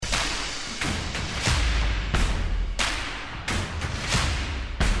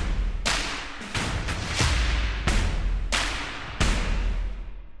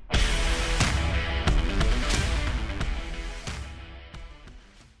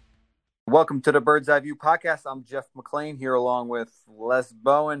Welcome to the Bird's Eye View podcast. I'm Jeff McLean here along with Les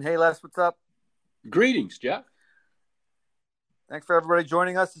Bowen. Hey, Les, what's up? Greetings, Jeff. Thanks for everybody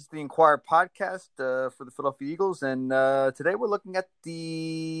joining us. It's the Inquirer podcast for the Philadelphia Eagles. And today we're looking at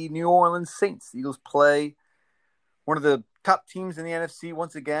the New Orleans Saints. The Eagles play one of the top teams in the NFC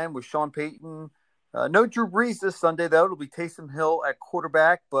once again with Sean Payton. No Drew Brees this Sunday, though. It'll be Taysom Hill at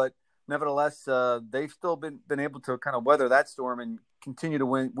quarterback. But nevertheless, they've still been able to kind of weather that storm and continue to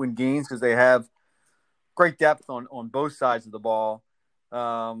win games because they have great depth on both sides of the ball.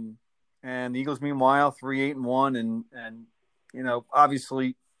 And the Eagles, meanwhile, 3-8-1, and you know,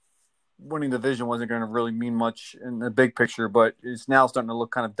 obviously, winning the division wasn't going to really mean much in the big picture, but it's now starting to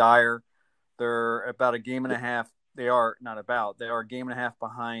look kind of dire. They're about a game and a half. They are a game and a half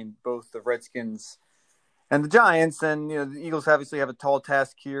behind both the Redskins and the Giants. And you know, the Eagles obviously have a tall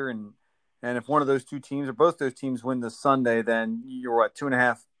task here, and if one of those two teams or both those teams win this Sunday, then you're at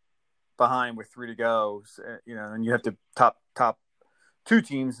 2.5 behind with 3 to go. So, you know, and you have to top two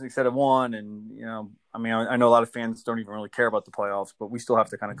teams instead of one. And you know, I mean, I know a lot of fans don't even really care about the playoffs, but we still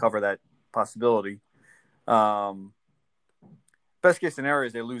have to kind of cover that possibility. Best case scenario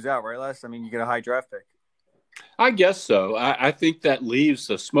is they lose out, right, Les? I mean, you get a high draft pick. I guess so. I think that leaves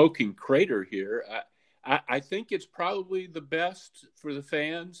a smoking crater here. I think it's probably the best for the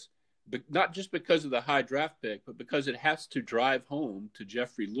fans, but not just because of the high draft pick, but because it has to drive home to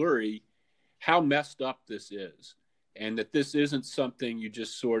Jeffrey Lurie how messed up this is. And that this isn't something you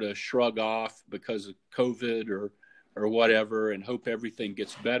just sort of shrug off because of COVID or whatever and hope everything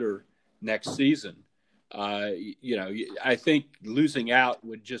gets better next season. You know, I think losing out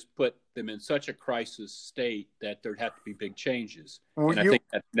would just put them in such a crisis state that there'd have to be big changes. And I think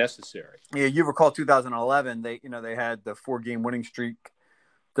that's necessary. Yeah, you recall 2011, they had the 4-game winning streak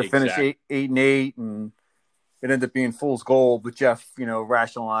to finish 8-8, and it ended up being fool's gold. But Jeff, you know,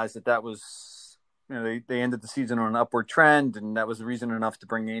 rationalized that was, you know, they ended the season on an upward trend, and that was reason enough to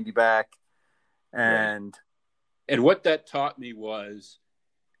bring Andy back. And what that taught me was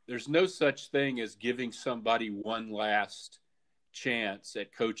there's no such thing as giving somebody one last chance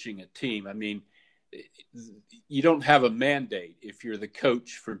at coaching a team. I mean, you don't have a mandate if you're the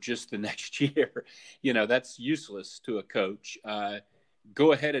coach for just the next year. You know, that's useless to a coach.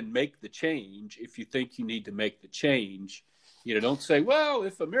 Go ahead and make the change if you think you need to make the change. You know, don't say, well,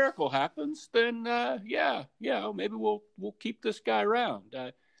 if a miracle happens, then maybe we'll keep this guy around.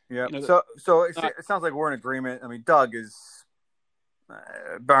 Yeah. You know, so it sounds like we're in agreement. I mean, Doug is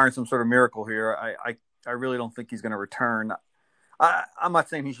barring some sort of miracle here. I really don't think he's going to return. I'm not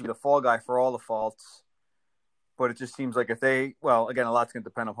saying he should be the fall guy for all the faults, but it just seems like again, a lot's going to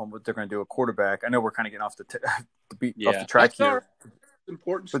depend upon what they're going to do at quarterback. I know we're kind of getting off the track here.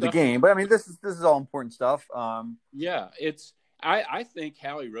 Important for stuff. The game, but I mean, this is all important stuff. I think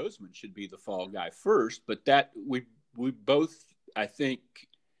Howie Roseman should be the fall guy first, but that we both, I think,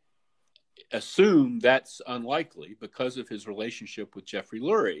 assume that's unlikely because of his relationship with Jeffrey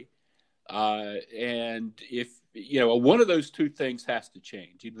Lurie. And if, you know, one of those two things has to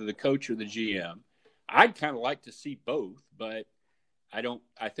change, either the coach or the GM. I'd kind of like to see both, but I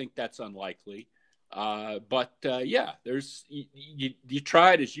think that's unlikely. There's you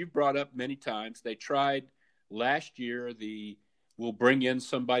tried, as you've brought up many times, they tried last year we'll bring in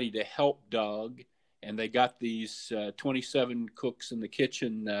somebody to help Doug, and they got these 27 cooks in the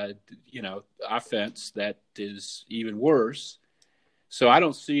kitchen, offense that is even worse. So I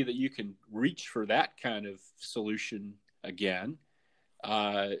don't see that you can reach for that kind of solution again.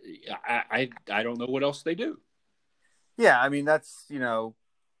 I don't know what else they do. Yeah, I mean, that's, you know,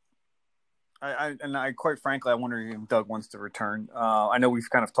 I quite frankly, I wonder if Doug wants to return. I know we've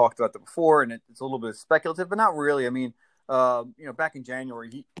kind of talked about that before, and it's a little bit speculative, but not really. I mean, back in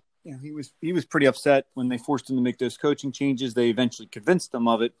January, he was pretty upset when they forced him to make those coaching changes. They eventually convinced him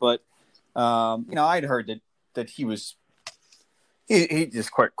of it, but I'd heard that he was he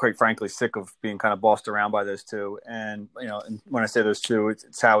just quite frankly sick of being kind of bossed around by those two. And and when I say those two,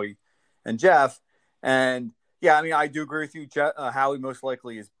 it's Howie and Jeff. And yeah, I mean, I do agree with you. Howie most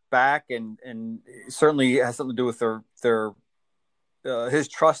likely is back, and certainly has something to do with their his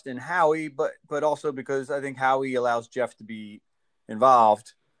trust in Howie, but also because I think Howie allows Jeff to be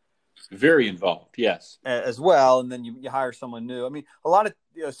involved, very involved, yes, as well. And then you hire someone new. I mean, a lot of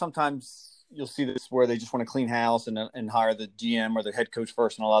sometimes you'll see this where they just want to clean house and hire the GM or the head coach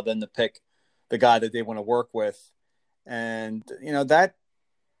first, and allow them to pick the guy that they want to work with. And that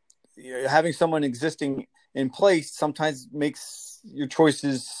having someone existing in place sometimes makes your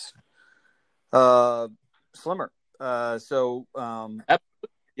choices slimmer. Absolutely.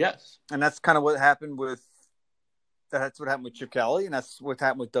 Yes. And that's kind of what happened with That's what happened with Chip Kelly, and that's what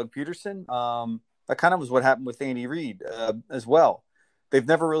happened with Doug Peterson. That kind of was what happened with Andy Reid as well. They've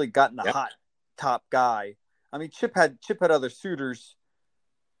never really gotten a hot top guy. I mean, Chip had other suitors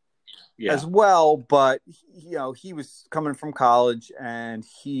as well, but he was coming from college, and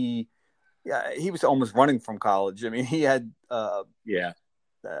he was almost running from college. I mean, he had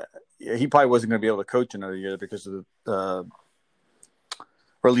he probably wasn't going to be able to coach another year because of the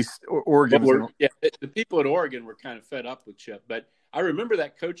or at least Oregon. The people at Oregon were kind of fed up with Chip, but I remember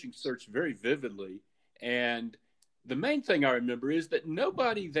that coaching search very vividly. And the main thing I remember is that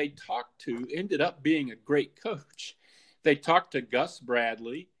nobody they talked to ended up being a great coach. They talked to Gus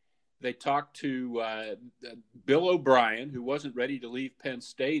Bradley. They talked to Bill O'Brien, who wasn't ready to leave Penn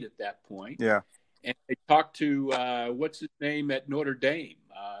State at that point. Yeah. And they talked to, what's his name at Notre Dame?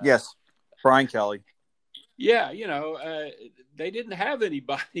 Yes, Brian Kelly. Yeah, they didn't have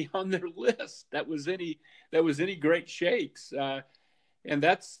anybody on their list that was any great shakes, and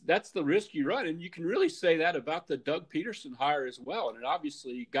that's the risk you run. And you can really say that about the Doug Peterson hire as well. And it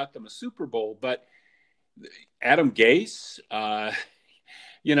obviously got them a Super Bowl, but Adam Gase, Ben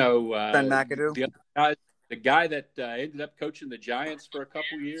McAdoo, the guy that ended up coaching the Giants for a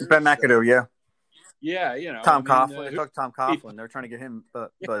couple years, Ben McAdoo, Tom Coughlin. They took Tom Coughlin. They're trying to get him,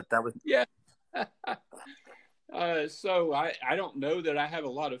 but that was So I don't know that I have a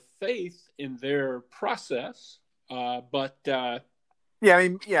lot of faith in their process, but the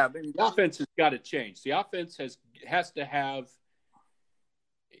offense has got to change. The offense has to have,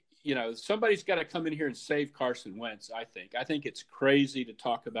 somebody's got to come in here and save Carson Wentz. I think it's crazy to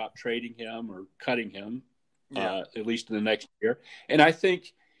talk about trading him or cutting him, at least in the next year. And I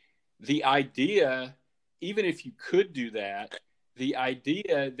think the idea, even if you could do that, the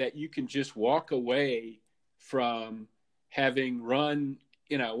idea that you can just walk away from having run,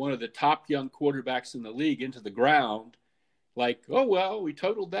 one of the top young quarterbacks in the league into the ground, like, oh, well, we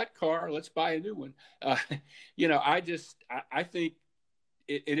totaled that car, let's buy a new one. I think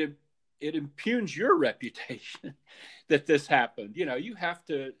it impugns your reputation that this happened. You have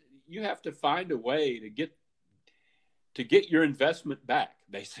to find a way to get your investment back,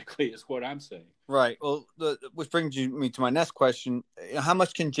 basically, is what I'm saying. Right. Well, which brings me to my next question. How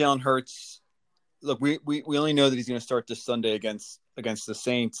much can Jalen Hurts look? We only know that he's going to start this Sunday against the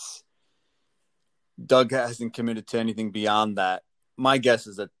Saints. Doug hasn't committed to anything beyond that. My guess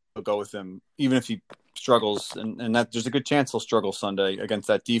is that he'll go with him, even if he struggles, and that there's a good chance he'll struggle Sunday against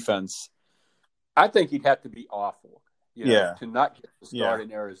that defense. I think he'd have to be awful, to not get the start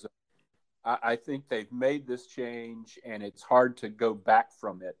in Arizona. I think they've made this change, and it's hard to go back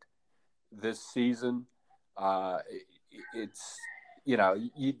from it this season. It's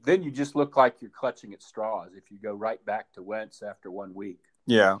then you just look like you're clutching at straws if you go right back to Wentz after 1 week.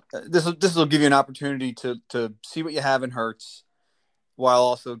 Yeah, this will give you an opportunity to see what you have in Hurts, while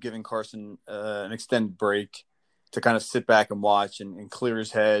also giving Carson an extended break to kind of sit back and watch and clear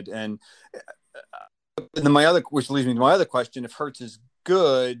his head. And then which leads me to my other question: if Hurts is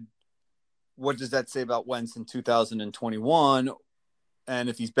good, what does that say about Wentz in 2021? And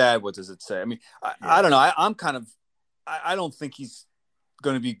if he's bad, what does it say? I mean, I don't know. I don't think he's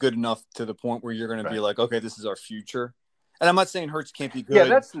going to be good enough to the point where you're going to be like, okay, this is our future. And I'm not saying Hurts can't be good. Yeah,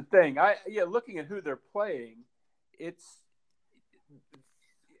 that's the thing. Looking at who they're playing,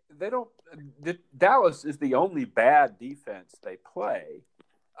 Dallas is the only bad defense they play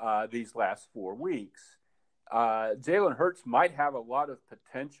these last 4 weeks. Jalen Hurts might have a lot of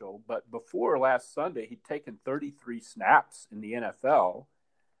potential, but before last Sunday, he'd taken 33 snaps in the NFL.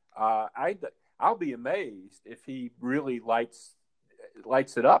 I'll be amazed if he really lights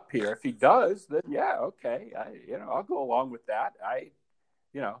it up here. If he does, then okay, I'll go along with that.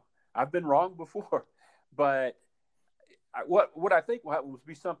 I've been wrong before, but what I think will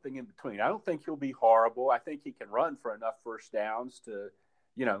be something in between. I don't think he'll be horrible. I think he can run for enough first downs to,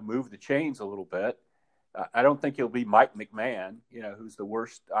 move the chains a little bit. I don't think he'll be Mike McMahon, who's the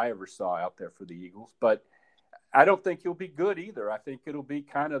worst I ever saw out there for the Eagles. But I don't think he'll be good either. I think it'll be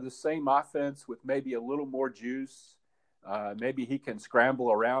kind of the same offense with maybe a little more juice. Maybe he can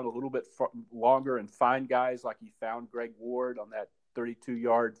scramble around a little bit longer and find guys like he found Greg Ward on that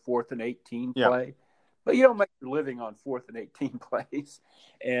 32-yard 4th and 18 play. But you don't make your living on 4th and 18 plays.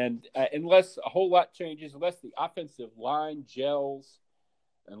 And unless a whole lot changes, unless the offensive line gels,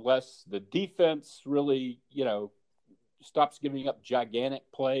 unless the defense really, stops giving up gigantic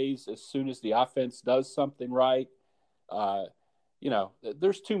plays as soon as the offense does something right,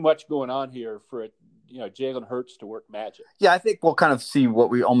 there's too much going on here for it. Jalen Hurts to work magic. Yeah, I think we'll kind of see what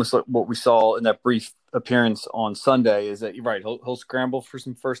we saw in that brief appearance on Sunday is that you're right. He'll scramble for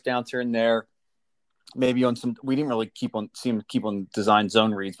some first downs here and there. maybe on some. We didn't really see him keep on design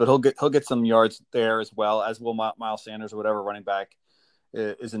zone reads, but he'll get some yards there as will Miles Sanders or whatever running back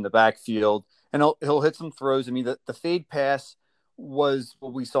is in the backfield, and he'll hit some throws. I mean, the fade pass was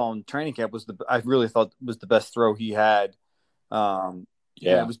what we saw in training camp I really thought was the best throw he had. And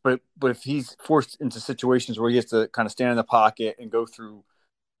it was, but if he's forced into situations where he has to kind of stand in the pocket and go through,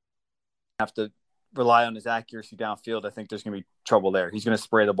 have to rely on his accuracy downfield, I think there's going to be trouble there. He's going to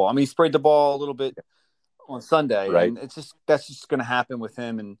spray the ball. I mean, he sprayed the ball a little bit on Sunday, right. And that's just going to happen with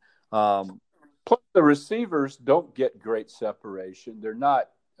him. And plus, the receivers don't get great separation. They're not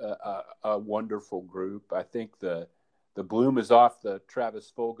a wonderful group. I think the bloom is off the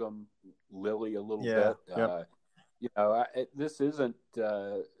Travis Fulgham lily a little bit. Yep. This isn't.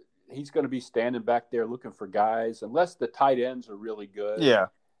 He's going to be standing back there looking for guys, unless the tight ends are really good. Yeah.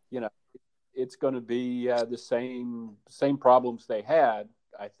 It's going to be the same problems they had,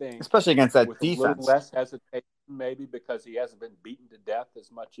 I think, especially against that with defense. A little less hesitation, maybe because he hasn't been beaten to death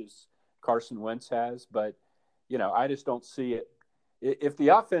as much as Carson Wentz has. But I just don't see it. If the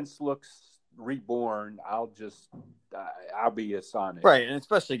offense looks reborn, I'll be astonished. Right, and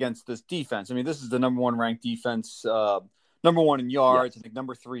especially against this defense. I mean, this is the number 1 ranked defense, number 1 in yards. Yes. I think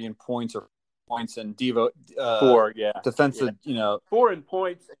number 3 in points and Devo 4, defensive. Yeah. 4 in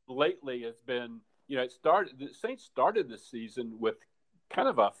points lately has been. The Saints started the season with kind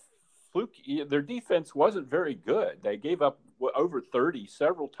of a fluke. Their defense wasn't very good. They gave up over 30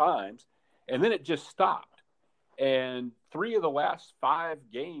 several times, and then it just stopped. And 3 of the last 5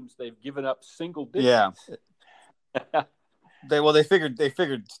 games, they've given up single digits. Yeah. They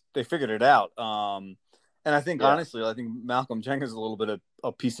figured it out. And I think honestly, I think Malcolm Jenkins is a little bit of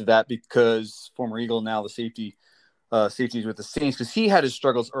a piece of that, because former Eagle, now the safeties with the Saints, because he had his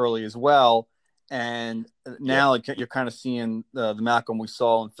struggles early as well. And now you're kind of seeing the Malcolm we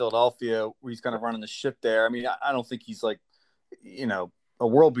saw in Philadelphia, where he's kind of running the ship there. I mean, I don't think he's like, a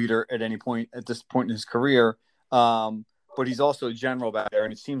world beater at this point in his career. But he's also a general back there,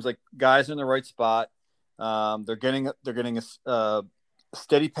 and it seems like guys are in the right spot. They're getting a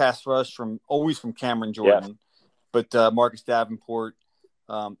steady pass rush always from Cameron Jordan, but Marcus Davenport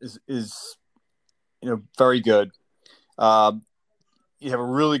is very good. You have a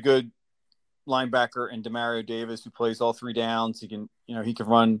really good linebacker in Demario Davis, who plays all 3 downs. He can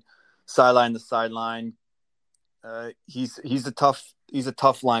run sideline to sideline. He's a tough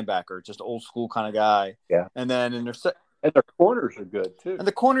linebacker, just old school kind of guy. Yeah. And then and their corners are good too. And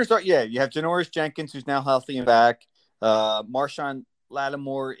the corners are, you have Janoris Jenkins, who's now healthy and back. Marshawn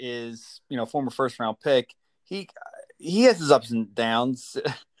Lattimore is, former first round pick. He has his ups and downs.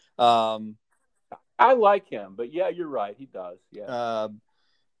 I like him, but you're right. He does. Yeah.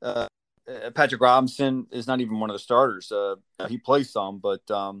 Patrick Robinson is not even one of the starters. He plays some, but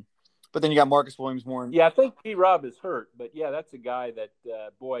then you got Marcus Williams-Moore. Yeah, I think P-Rob is hurt, but that's a guy that,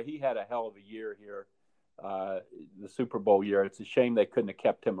 he had a hell of a year here, the Super Bowl year. It's a shame they couldn't have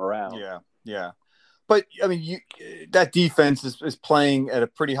kept him around. Yeah. But, I mean, that defense is playing at a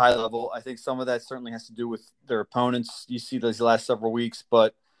pretty high level. I think some of that certainly has to do with their opponents. You see those last several weeks,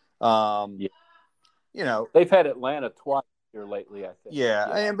 but, they've had Atlanta twice here lately, I think.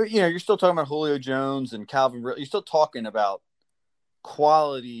 Yeah. But, you're still talking about Julio Jones and Calvin. You're still talking about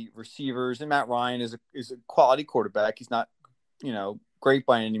quality receivers, and Matt Ryan is a quality quarterback. He's not, great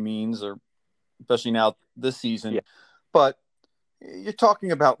by any means, or especially now this season, but you're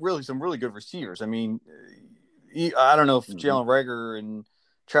talking about really some really good receivers. I mean, I don't know if Jalen Reagor and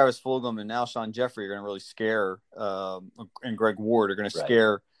Travis Fulgham and Alshon Jeffrey are going to really scare, and Greg Ward are going to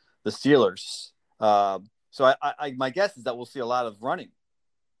scare the Steelers. So my guess is that we'll see a lot of running.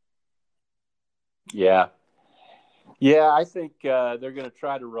 Yeah. Yeah, I think they're going to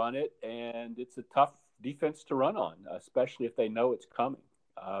try to run it, and it's a tough defense to run on, especially if they know it's coming.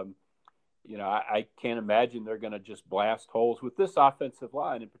 I can't imagine they're going to just blast holes with this offensive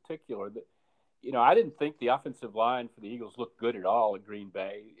line in particular. I didn't think the offensive line for the Eagles looked good at all at Green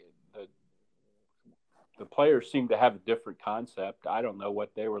Bay. The players seemed to have a different concept. I don't know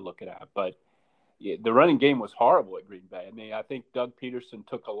what they were looking at, but the running game was horrible at Green Bay. I mean, I think Doug Peterson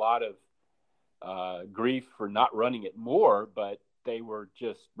took a lot of grief for not running it more, but they were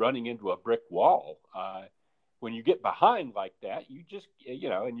just running into a brick wall. When you get behind like that, you just,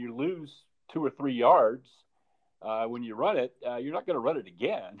 and you lose 2 or 3 yards when you run it, you're not going to run it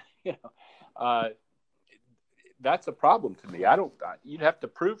again. That's a problem to me. You'd have to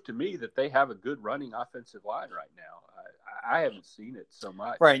prove to me that they have a good running offensive line right now. I haven't seen it so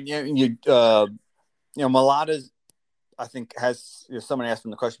much. Right. Malata's, I think, has, someone asked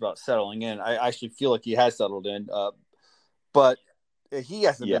him the question about settling in. I actually feel like he has settled in, but he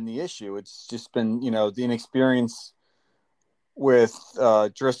hasn't Yeah. been the issue. It's just been, the inexperience with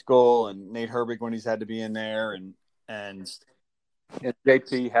Driscoll and Nate Herbig when he's had to be in there, and And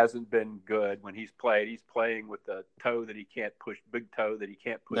JT hasn't been good when he's played. He's playing with a toe that he can't push, big toe that he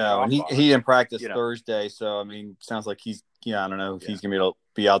can't push no, off and on. he didn't practice Thursday, so I mean, sounds like he's I don't know if he's gonna be able to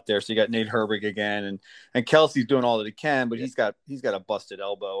be out there. So you got Nate Herbig again, and Kelsey's doing all that he can, but he's got a busted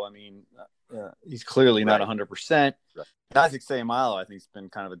elbow. I mean, he's clearly not 100%. Isaac Seumalo, I think, has been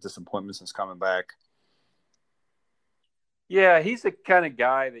kind of a disappointment since coming back. Yeah, he's the kind of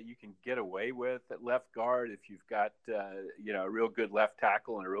guy that you can get away with at left guard if you've got a real good left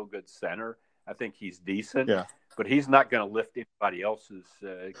tackle and a real good center. I think he's decent. Yeah. But he's not going to lift anybody else's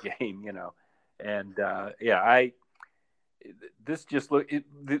game, And the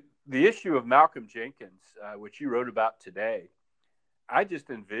issue of Malcolm Jenkins, which you wrote about today, I just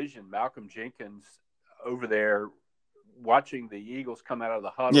envision Malcolm Jenkins over there watching the Eagles come out of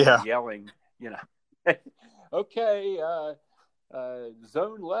the huddle yelling, okay,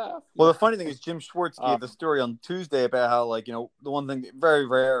 zone left. Well, the funny thing is Jim Schwartz gave the story on Tuesday about how, the one thing very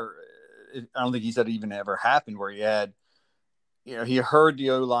rare, I don't think he said it even ever happened, where he had, he heard the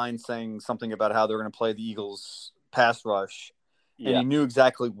O-line saying something about how they're going to play the Eagles pass rush, and he knew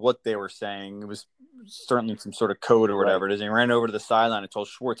exactly what they were saying. It was certainly some sort of code or whatever it is. And he ran over to the sideline and told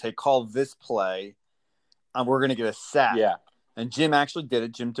Schwartz, hey, call this play, and we're going to get a sack. Yeah. And Jim actually did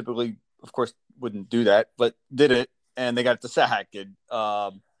it. Jim typically, of course, wouldn't do that, but did it, and they got the sack. And,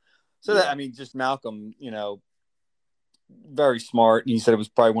 that, I mean, just Malcolm, very smart. And he said it was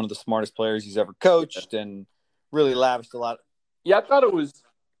probably one of the smartest players he's ever coached, and really lavished a lot. Yeah, I thought it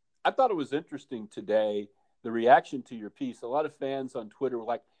was interesting today, the reaction to your piece. A lot of fans on Twitter were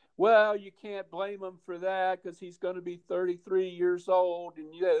like, well, you can't blame him for that because he's going to be 33 years old,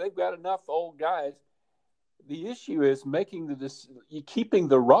 and they've got enough old guys. The issue is keeping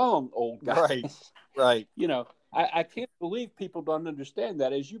the wrong old guys. Right. I can't believe people don't understand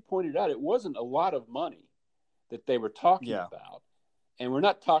that. As you pointed out, it wasn't a lot of money that they were talking about. And we're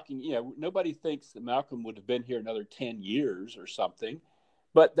not talking, nobody thinks that Malcolm would have been here another 10 years or something,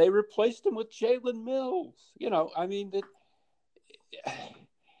 but they replaced him with Jalen Mills.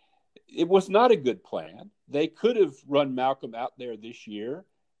 It was not a good plan. They could have run Malcolm out there this year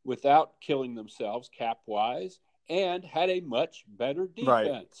without killing themselves cap-wise and had a much better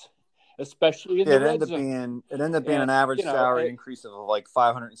defense, especially in the red zone. It ended up being an average salary increase of like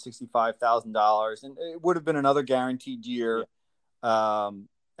 $565,000, and it would have been another guaranteed year. Yeah.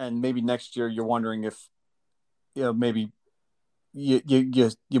 And maybe next year you're wondering if, maybe you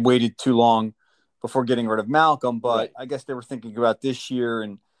waited too long before getting rid of Malcolm, but I guess they were thinking about this year,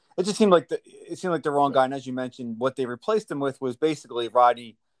 and it just seemed like the wrong guy. And as you mentioned, what they replaced him with was basically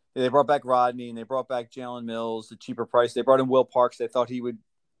Rodney. They brought back Rodney, and they brought back Jalen Mills, the cheaper price. They brought in Will Parks. They thought he would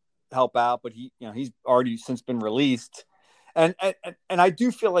help out, but he's already since been released. And I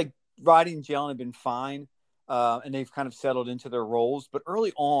do feel like Rodney and Jalen have been fine, and they've kind of settled into their roles. But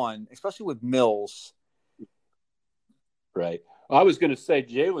early on, especially with Mills. Right. I was going to say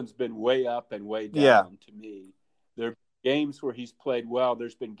Jalen's been way up and way down to me. There are games where he's played well.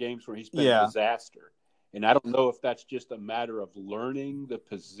 There's been games where he's been a disaster. And I don't know if that's just a matter of learning the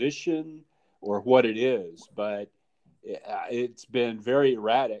position or what it is, but it's been very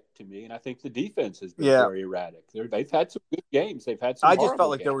erratic to me. And I think the defense has been very erratic. They've had some good games. They've had some I just felt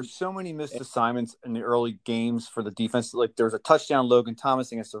like games. There were so many missed assignments in the early games for the defense. Like there was a touchdown, Logan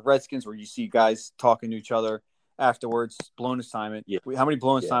Thomas against the Redskins, where you see guys talking to each other afterwards. Blown assignment. Yeah. How many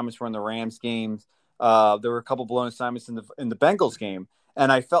blown assignments were in the Rams games? There were a couple blown assignments in the Bengals game,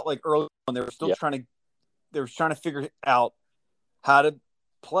 and I felt like early on they were still trying to figure out how to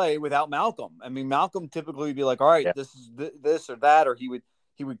play without Malcolm. I mean, Malcolm typically would be like, all right, this is this or that, or he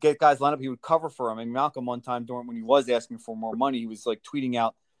would get guys lined up. He would cover for him. I mean, Malcolm one time when he was asking for more money, he was like tweeting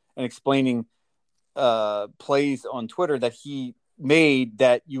out and explaining plays on Twitter that he made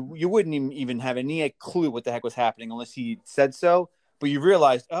that you wouldn't even have any clue what the heck was happening unless he said so. But you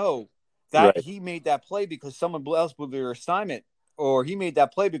realized, he made that play because someone else blew their assignment, or he made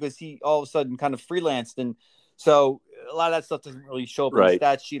that play because he all of a sudden kind of freelanced. And so a lot of that stuff doesn't really show up in the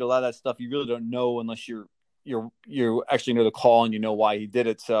stat sheet. A lot of that stuff you really don't know unless you actually know the call and you know why he did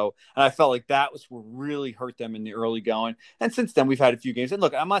it. So, and I felt like that was what really hurt them in the early going. And since then we've had a few games. And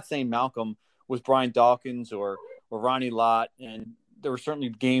look, I'm not saying Malcolm was Brian Dawkins or Ronnie Lott, and there were certainly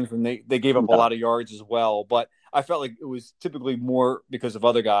games when they gave up a lot of yards as well. But I felt like it was typically more because of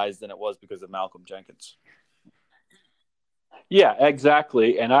other guys than it was because of Malcolm Jenkins. Yeah,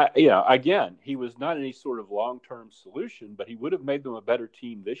 exactly. And again, he was not any sort of long-term solution, but he would have made them a better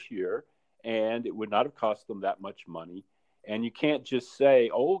team this year, and it would not have cost them that much money. And you can't just say,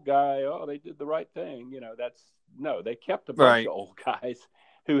 old guy, oh, they did the right thing. They kept a bunch Right. of old guys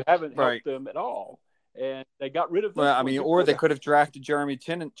who haven't Right. helped them at all. And they got rid of Well, this I one mean, who or could they have. could have drafted Jeremy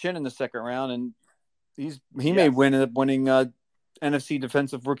Chin in the second round, and he may Yes. end up winning NFC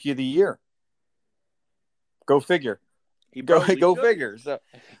Defensive Rookie of the Year. Go figure. He Go probably go should. figure. So,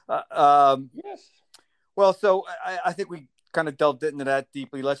 Yes. well, so I think we kind of delved into that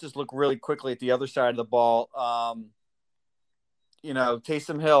deeply. Let's just look really quickly at the other side of the ball.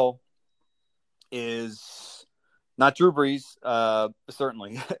 Taysom Hill is not Drew Brees,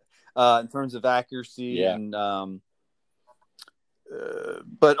 certainly, in terms of accuracy Yeah. and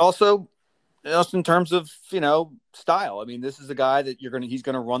but also in terms of style. I mean, this is a guy that he's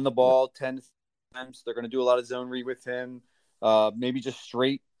gonna run the ball 10 times. They're gonna do a lot of zone read with him, maybe just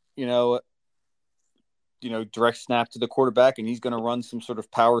straight, direct snap to the quarterback, and he's going to run some sort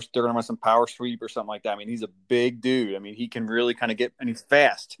of power. They're going to run some power sweep or something like that. I mean, he's a big dude. I mean, he can really kind of and he's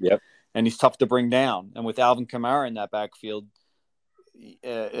fast. Yep. And he's tough to bring down. And with Alvin Kamara in that backfield,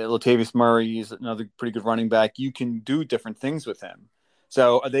 Latavius Murray is another pretty good running back. You can do different things with him.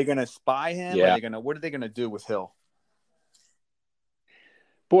 So are they going to spy him? Yeah. What are they going to do with Hill?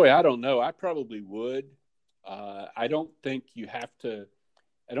 Boy, I don't know. I probably would. I don't think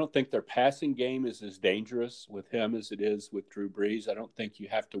their passing game is as dangerous with him as it is with Drew Brees. I don't think you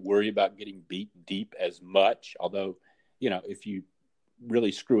have to worry about getting beat deep as much. Although, if you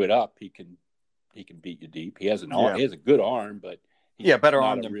really screw it up, he can beat you deep. He has he has a good arm, but he's better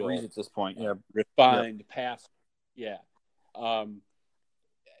arm than Brees at this point. Refined pass. Yeah.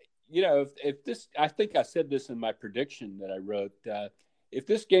 If this, I think I said this in my prediction that I wrote. If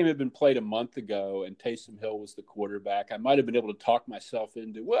this game had been played a month ago and Taysom Hill was the quarterback, I might have been able to talk myself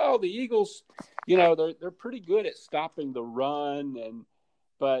into, well, the Eagles, they're pretty good at stopping the run.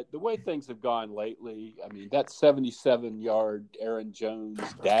 But the way things have gone lately, I mean, that 77-yard Aaron Jones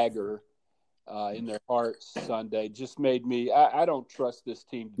dagger in their hearts Sunday just made me, I don't trust this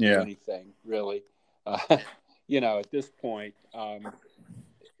team to do anything, really. At this point,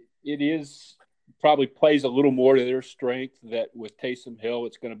 it is probably plays a little more to their strength that with Taysom Hill,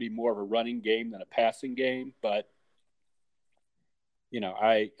 it's going to be more of a running game than a passing game. But,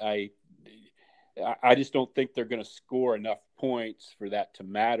 I just don't think they're going to score enough points for that to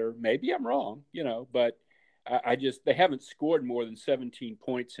matter. Maybe I'm wrong, but they haven't scored more than 17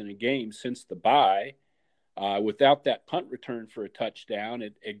 points in a game since the bye. Without that punt return for a touchdown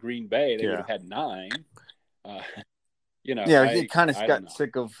at Green Bay, they would have had 9. He kind of got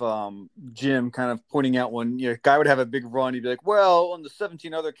sick of Jim kind of pointing out when guy would have a big run. He'd be like, well, on the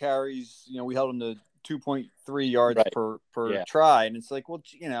 17 other carries, we held him to 2.3 yards per try. And it's like, well,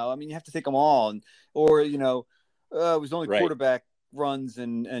 I mean, you have to take them all. Or it was only quarterback runs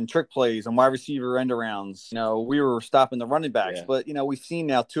and trick plays and wide receiver end arounds. We were stopping the running backs. But, we've seen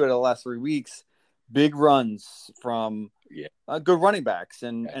now 2 out of the last 3 weeks, big runs from good running backs.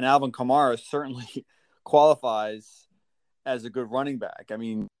 And Alvin Kamara certainly qualifies as a good running back. I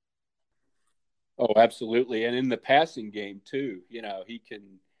mean, oh, absolutely. And in the passing game too,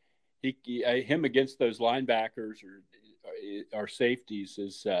 him against those linebackers or safeties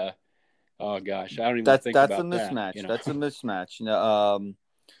is, oh gosh, I don't even think about that. That's a mismatch. That's a mismatch.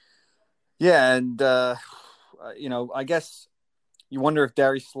 I guess you wonder if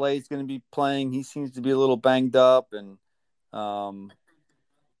Darius Slay is going to be playing. He seems to be a little banged up, and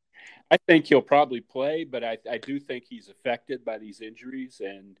I think he'll probably play, but I do think he's affected by these injuries.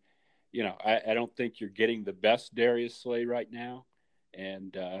 And, I don't think you're getting the best Darius Slay right now.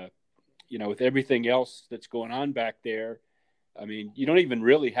 And, with everything else that's going on back there, I mean, you don't even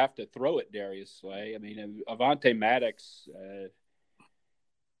really have to throw at Darius Slay. I mean, Avonte Maddox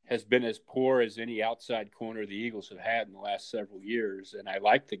has been as poor as any outside corner the Eagles have had in the last several years. And I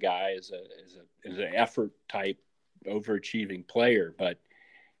like the guy as an effort type, overachieving player, but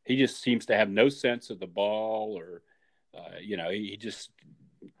he just seems to have no sense of the ball, or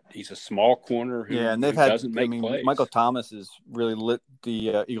he's a small corner who, doesn't make plays. Michael Thomas has really lit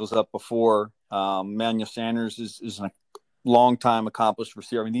the Eagles up before. Manuel Sanders is a long-time accomplished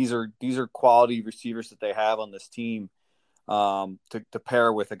receiver. I mean, these are quality receivers that they have on this team to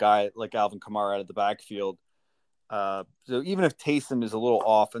pair with a guy like Alvin Kamara out of the backfield. So even if Taysom is a little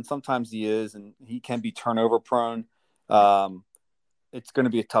off, and sometimes he is, and he can be turnover prone, it's going to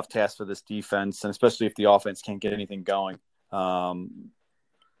be a tough task for this defense, and especially if the offense can't get anything going.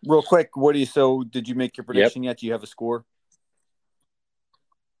 Real quick, did you make your prediction yet? Do you have a score?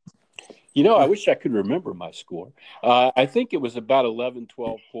 I wish I could remember my score. I think it was about 11,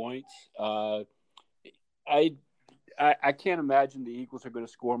 12 points. I can't imagine the Eagles are going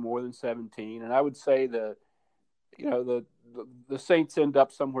to score more than 17. And I would say the the Saints end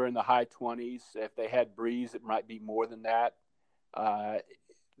up somewhere in the high 20s. If they had Breeze, it might be more than that.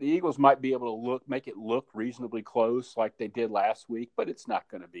 The Eagles might be able to make it look reasonably close like they did last week, but it's not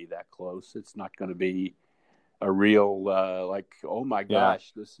going to be that close. It's not going to be a real oh my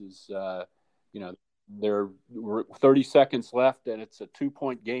gosh, this is there were 30 seconds left and it's a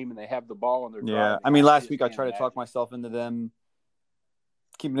 2-point game and they have the ball on their drive. Yeah, I mean, last week I tried to talk myself into them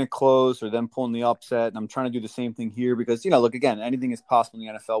keeping it close or them pulling the upset, and I'm trying to do the same thing here because look, again, anything is possible in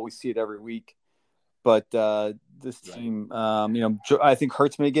the NFL. We see it every week. But this team, I think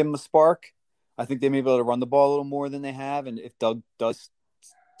Hurts may give them a spark. I think they may be able to run the ball a little more than they have, and if Doug does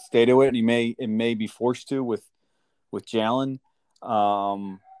stay to it, it may be forced to with Jalen.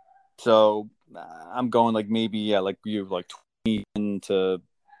 So I'm going like 20 to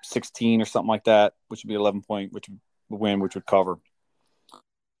 16 or something like that, which would be 11 point, which would win, which would cover.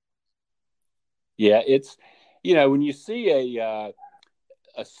 Yeah, it's when you see a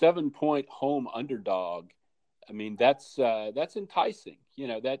 7-point home underdog, I mean, that's enticing.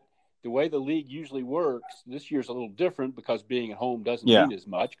 That the way the league usually works, this year's a little different because being at home doesn't mean as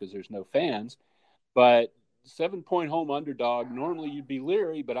much because there's no fans. But 7-point home underdog, normally you'd be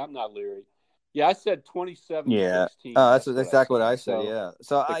leery, but I'm not leery. Yeah, I said 27-16. That's exactly what I said.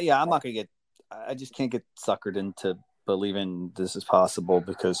 So I'm not going to I just can't get suckered into believing this is possible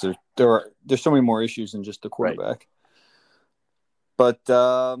because there's so many more issues than just the quarterback. Right. But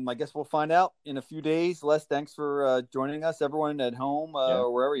I guess we'll find out in a few days. Les, thanks for joining us. Everyone at home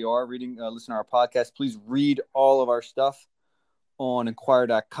or wherever you are listening to our podcast, please read all of our stuff on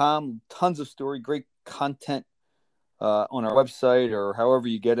Enquire.com. Tons of story, great content on our website or however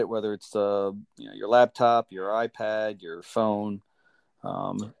you get it, whether it's your laptop, your iPad, your phone,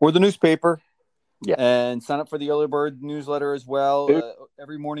 or the newspaper. Yeah. And sign up for the Early Bird newsletter as well.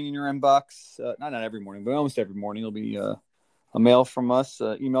 Every morning in your inbox, not every morning, but almost every morning, there'll be a email from us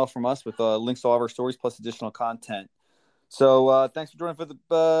with links to all of our stories plus additional content. So thanks for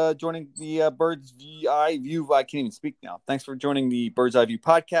joining the Bird's Eye View. I can't even speak now. Thanks for joining the Bird's Eye View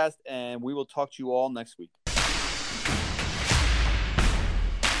podcast, and we will talk to you all next week.